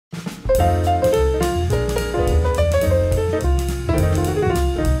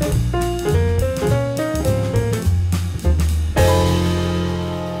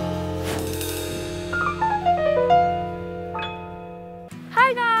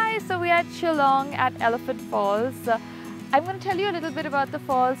guys, so we're at Shillong at Elephant Falls. I'm going to tell you a little bit about the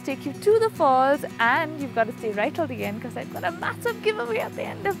falls, take you to the falls, and you've got to stay right till the end because I've got a massive giveaway at the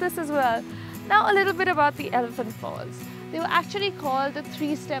end of this as well. Now a little bit about the Elephant Falls. They were actually called the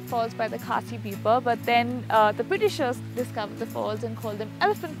three-step falls by the Khasi people, but then the Britishers discovered the falls and called them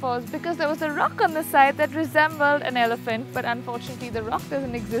Elephant Falls because there was a rock on the side that resembled an elephant, but unfortunately the rock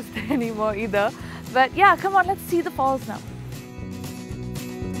doesn't exist anymore either. But yeah, come on, let's see the falls now.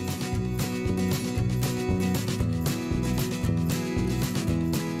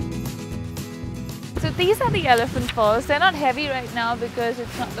 So these are the Elephant Falls. They're not heavy right now because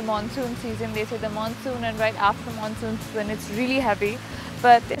it's not the monsoon season. They say the monsoon and right after monsoon when it's really heavy.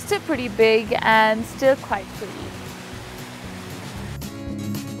 But they're still pretty big and still quite pretty.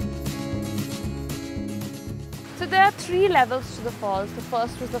 So there are 3 levels to the falls. The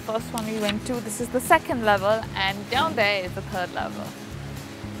first was the first one we went to. This is the second level, and down there is the 3rd level.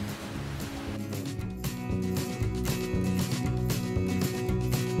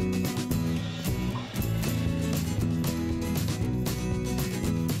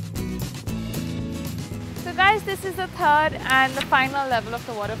 So guys, this is the 3rd and the final level of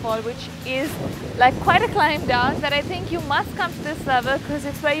the waterfall, which is like quite a climb down, but I think you must come to this level because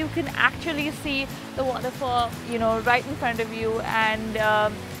it's where you can actually see the waterfall, you know, right in front of you, and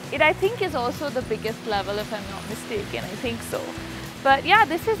it I think is also the biggest level if I'm not mistaken, I think so. But yeah,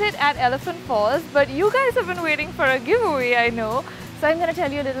 this is it at Elephant Falls, but you guys have been waiting for a giveaway, I know. So I'm going to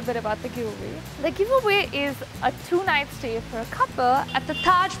tell you a little bit about the giveaway. The giveaway is a 2-night stay for a couple at the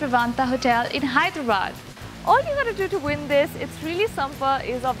Taj Vivanta Hotel in Hyderabad. All you gotta do to win this, it's really simple,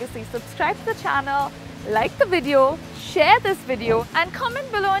 is obviously subscribe to the channel, like the video, share this video, and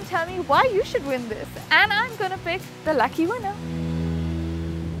comment below and tell me why you should win this. And I'm gonna pick the lucky winner.